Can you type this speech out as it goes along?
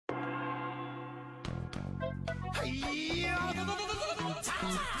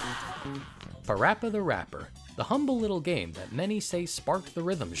Parappa the Rapper, the humble little game that many say sparked the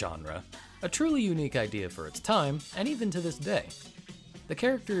rhythm genre, a truly unique idea for its time, and even to this day. The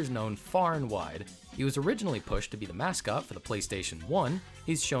character is known far and wide. He was originally pushed to be the mascot for the PlayStation 1,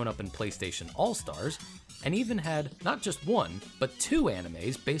 he's shown up in PlayStation All-Stars, and even had not just one, but 2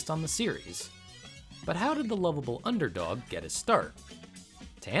 animes based on the series. But how did the lovable underdog get his start?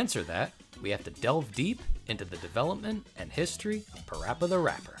 To answer that, we have to delve deep into the development and history of Parappa the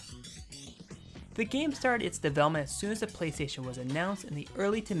Rapper. The game started its development as soon as the PlayStation was announced in the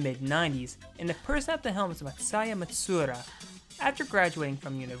early to mid 90s, and the person at the helm was Masaya Matsuura. After graduating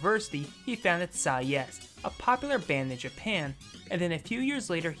from university, he founded SAIS, a popular band in Japan, and then a few years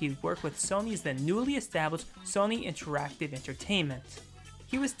later he worked with Sony's then newly established Sony Interactive Entertainment.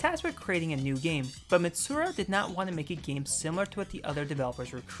 He was tasked with creating a new game, but Matsuura did not want to make a game similar to what the other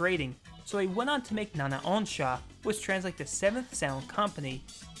developers were creating, so he went on to make Nana Onsha, which translates to Seventh Sound Company.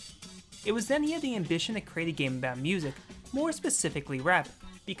 It was then he had the ambition to create a game about music, more specifically rap,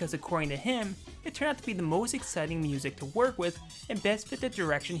 because according to him, it turned out to be the most exciting music to work with and best fit the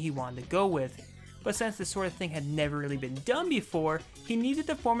direction he wanted to go with. But since this sort of thing had never really been done before, he needed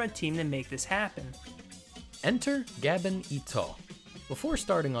to form a team to make this happen. Enter Gabin Ito. Before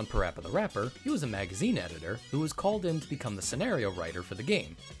starting on Parappa the Rapper, he was a magazine editor who was called in to become the scenario writer for the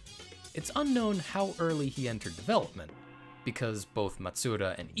game. It's unknown how early he entered development, because both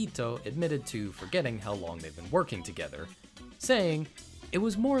Matsuura and Ito admitted to forgetting how long they've been working together, saying it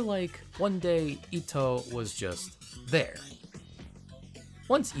was more like one day Ito was just there.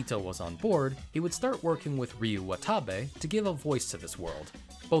 Once Ito was on board, he would start working with Ryu Watabe to give a voice to this world,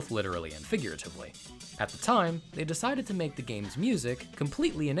 both literally and figuratively. At the time, they decided to make the game's music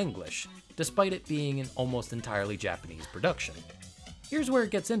completely in English, despite it being an almost entirely Japanese production. Here's where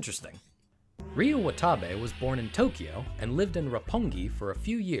it gets interesting. Ryu Watabe was born in Tokyo and lived in Roppongi for a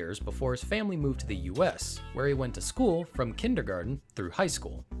few years before his family moved to the US, where he went to school from kindergarten through high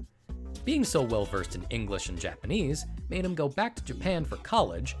school. Being so well versed in English and Japanese made him go back to Japan for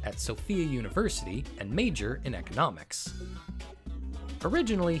college at Sophia University and major in economics.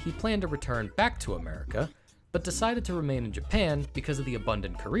 Originally, he planned to return back to America, but decided to remain in Japan because of the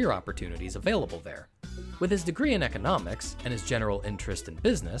abundant career opportunities available there. With his degree in economics and his general interest in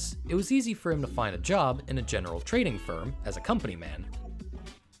business, it was easy for him to find a job in a general trading firm as a company man.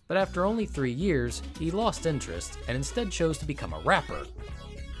 But after only 3 years, he lost interest and instead chose to become a rapper.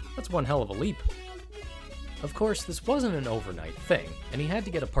 That's one hell of a leap. Of course, this wasn't an overnight thing, and he had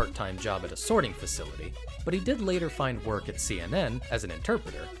to get a part-time job at a sorting facility, but he did later find work at CNN as an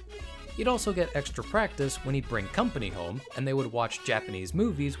interpreter. He'd also get extra practice when he'd bring company home and they would watch Japanese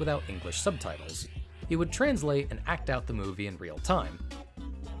movies without English subtitles. He would translate and act out the movie in real time.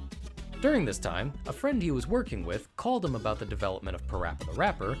 During this time, a friend he was working with called him about the development of Parappa the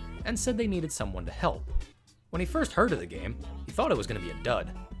Rapper and said they needed someone to help. When he first heard of the game, he thought it was going to be a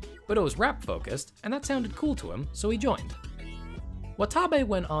dud. But it was rap-focused, and that sounded cool to him, so he joined. Watabe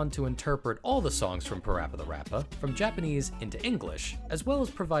went on to interpret all the songs from Parappa the Rapper from Japanese into English, as well as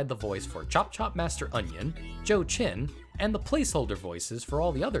provide the voice for Chop Chop Master Onion, Joe Chin, and the placeholder voices for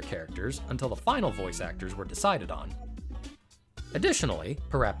all the other characters until the final voice actors were decided on. Additionally,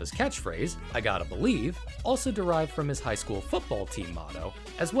 Parappa's catchphrase, "I gotta believe," also derived from his high school football team motto,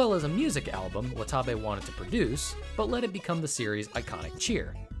 as well as a music album Watabe wanted to produce, but let it become the series' iconic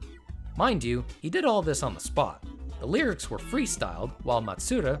cheer. Mind you, he did all this on the spot. The lyrics were freestyled, while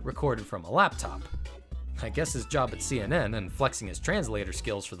Matsuura recorded from a laptop. I guess his job at CNN and flexing his translator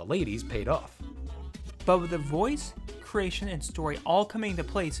skills for the ladies paid off. But with the voice, creation, and story all coming into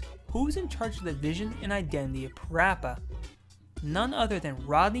place, who's in charge of the vision and identity of Parappa? None other than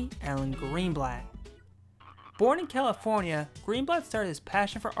Rodney Allen Greenblatt. Born in California, Greenblatt started his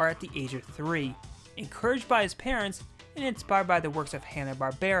passion for art at the age of 3, encouraged by his parents and inspired by the works of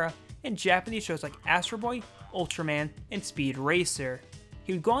Hanna-Barbera and Japanese shows like Astro Boy, Ultraman, and Speed Racer.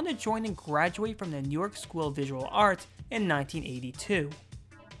 He would go on to join and graduate from the New York School of Visual Arts in 1982.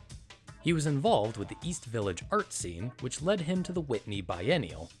 He was involved with the East Village art scene, which led him to the Whitney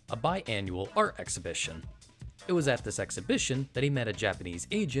Biennial, a biannual art exhibition. It was at this exhibition that he met a Japanese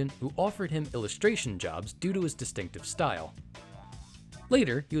agent who offered him illustration jobs due to his distinctive style.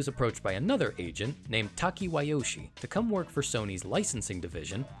 Later, he was approached by another agent named Taki Wayoshi to come work for Sony's licensing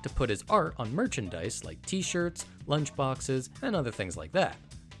division to put his art on merchandise like t-shirts, lunchboxes, and other things like that.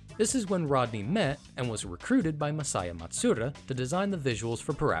 This is when Rodney met and was recruited by Masaya Matsuura to design the visuals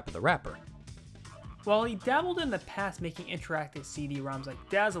for Parappa the Rapper. While he dabbled in the past making interactive CD-ROMs like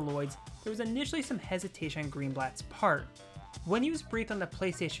Dazzleoids, there was initially some hesitation on Greenblatt's part. When he was briefed on the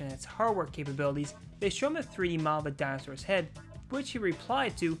PlayStation and its hardware capabilities, they showed him a 3D model of a dinosaur's head, which he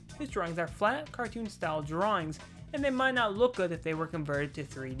replied to, his drawings are flat, cartoon-style drawings, and they might not look good if they were converted to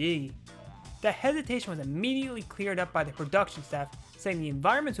 3D. The hesitation was immediately cleared up by the production staff, saying the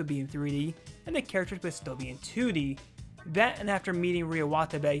environments would be in 3D, and the characters would still be in 2D. That, and after meeting Ria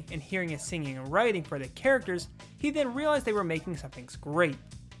Watanabe and hearing his singing and writing for the characters, he then realized they were making something great.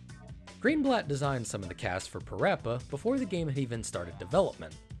 Greenblatt designed some of the cast for Parappa before the game had even started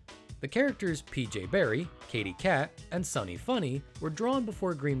development. The characters PJ Berry, Katie Cat, and Sunny Funny were drawn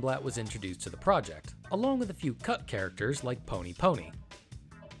before Greenblatt was introduced to the project, along with a few cut characters like Pony Pony.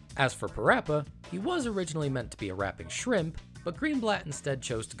 As for Parappa, he was originally meant to be a rapping shrimp, but Greenblatt instead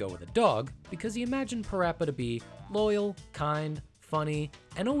chose to go with a dog because he imagined Parappa to be loyal, kind, funny,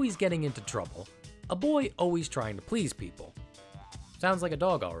 and always getting into trouble. A boy always trying to please people. Sounds like a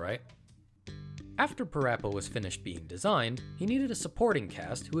dog, alright. After Parappa was finished being designed, he needed a supporting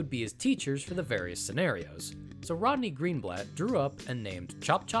cast who would be his teachers for the various scenarios. So Rodney Greenblatt drew up and named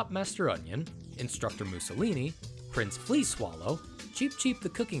Chop Chop Master Onion, Instructor Mussolini, Prince Flea Swallow, Cheep Cheep the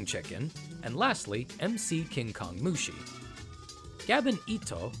Cooking Chicken, and lastly, MC King Kong Mushi. Gaben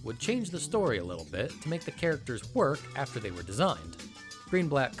Ito would change the story a little bit to make the characters work after they were designed.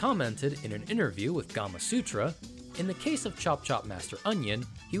 Greenblatt commented in an interview with Gama Sutra, "In the case of Chop Chop Master Onion,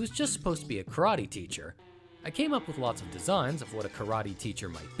 he was just supposed to be a karate teacher. I came up with lots of designs of what a karate teacher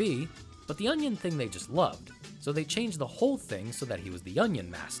might be, but the onion thing they just loved, so they changed the whole thing so that he was the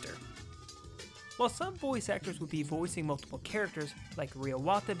Onion Master." While some voice actors would be voicing multiple characters like Ria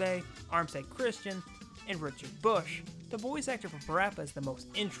Watanabe, Armstead Christian, and Richard Bush, the voice actor for Parappa is the most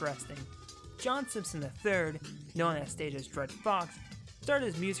interesting. John Simpson III, known as stage as Dread Fox, started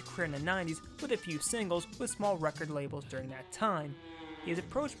his music career in the 90s with a few singles with small record labels during that time. He was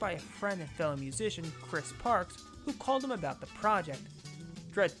approached by a friend and fellow musician, Chris Parks, who called him about the project.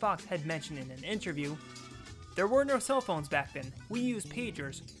 Dread Fox had mentioned in an interview, "There were no cell phones back then, we used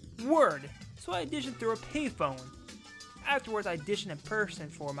pagers. Word! So I auditioned through a payphone. Afterwards I auditioned in person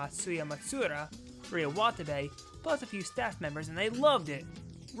for Masuya Matsura, Ria Watanabe, plus a few staff members, and they loved it.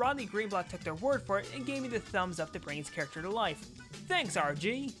 Rodney Greenblatt took their word for it and gave me the thumbs up to bring his character to life. Thanks,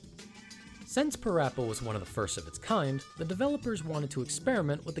 RG!" Since Parappa was one of the first of its kind, the developers wanted to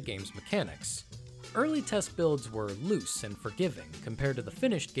experiment with the game's mechanics. Early test builds were loose and forgiving compared to the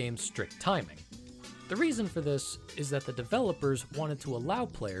finished game's strict timing. The reason for this is that the developers wanted to allow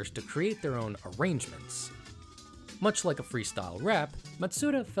players to create their own arrangements. Much like a freestyle rap,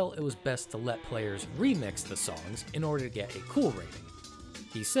 Matsuda felt it was best to let players remix the songs in order to get a cool rating.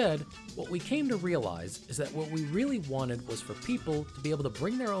 He said, "What we came to realize is that what we really wanted was for people to be able to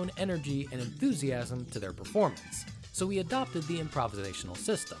bring their own energy and enthusiasm to their performance, so we adopted the improvisational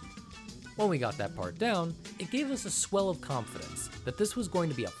system. When we got that part down, it gave us a swell of confidence that this was going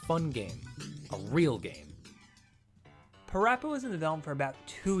to be a fun game, a real game." Parappa was in development for about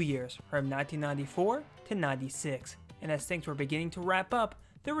 2 years, from 1994 to 96, and as things were beginning to wrap up,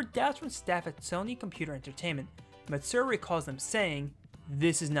 there were doubts from staff at Sony Computer Entertainment. Matsura recalls them saying,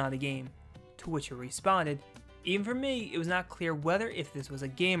 "This is not a game," to which he responded, "Even for me, it was not clear whether if this was a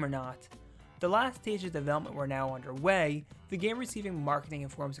game or not." The last stages of development were now underway, the game receiving marketing in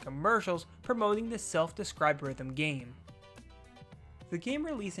forms of commercials promoting the self-described rhythm game. The game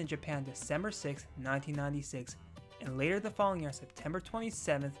released in Japan December 6, 1996, and later the following year September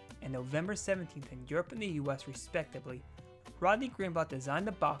 27th and November 17th in Europe and the US respectively. Rodney Greenblatt designed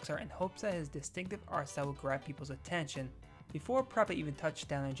the box art in hopes that his distinctive art style would grab people's attention. Before Parappa even touched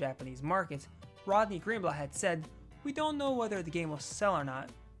down in Japanese markets, Rodney Greenblatt had said, "We don't know whether the game will sell or not,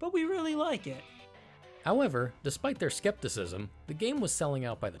 but we really like it." However, despite their skepticism, the game was selling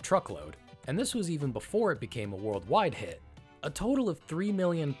out by the truckload, and this was even before it became a worldwide hit. A total of 3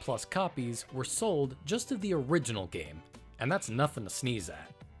 million plus copies were sold just of the original game, and that's nothing to sneeze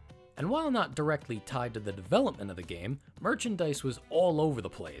at. And while not directly tied to the development of the game, merchandise was all over the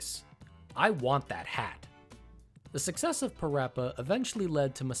place. I want that hat. The success of Parappa eventually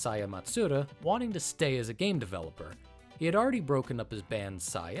led to Masaya Matsuda wanting to stay as a game developer. He had already broken up his band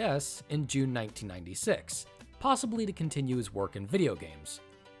Psy S in June 1996, possibly to continue his work in video games.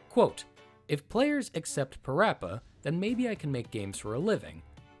 Quote, "If players accept Parappa, then maybe I can make games for a living.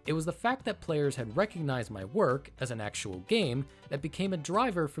 It was the fact that players had recognized my work as an actual game that became a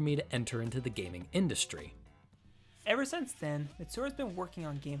driver for me to enter into the gaming industry." Ever since then, Mitsura's been working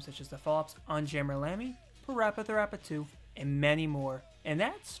on games such as the follow-ups Unjammer Lammy, Parappa the Rapper 2, and many more. And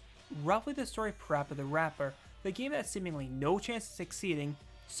that's roughly the story of Parappa the Rapper, the game that had seemingly no chance of succeeding,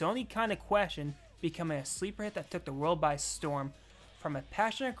 Sony kinda questioned, becoming a sleeper hit that took the world by storm. From a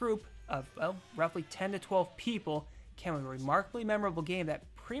passionate group of, roughly 10 to 12 people, became a remarkably memorable game that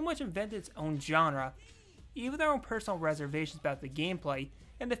pretty much invented its own genre. Even with our own personal reservations about the gameplay,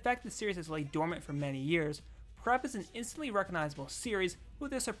 and the fact the series has laid dormant for many years, Parappa is an instantly recognizable series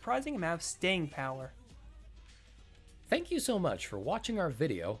with a surprising amount of staying power. Thank you so much for watching our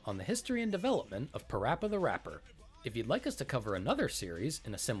video on the history and development of Parappa the Rapper. If you'd like us to cover another series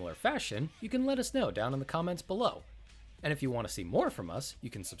in a similar fashion, you can let us know down in the comments below. And if you want to see more from us,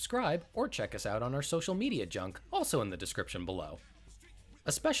 you can subscribe or check us out on our social media junk, also in the description below.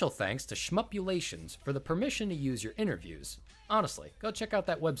 A special thanks to Shmupulations for the permission to use your interviews. Honestly, go check out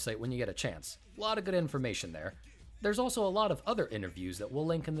that website when you get a chance. A lot of good information there. There's also a lot of other interviews that we'll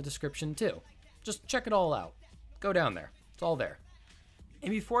link in the description too. Just check it all out. Go down there. It's all there.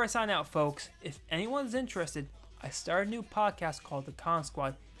 And before I sign out, folks, if anyone's interested, I started a new podcast called The Con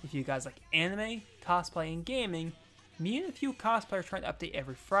Squad. If you guys like anime, cosplay, and gaming, me and a few cosplayers try to update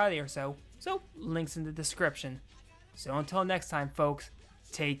every Friday or so links in the description. So until next time, folks,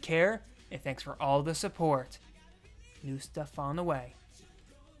 take care, and thanks for all the support. New stuff on the way.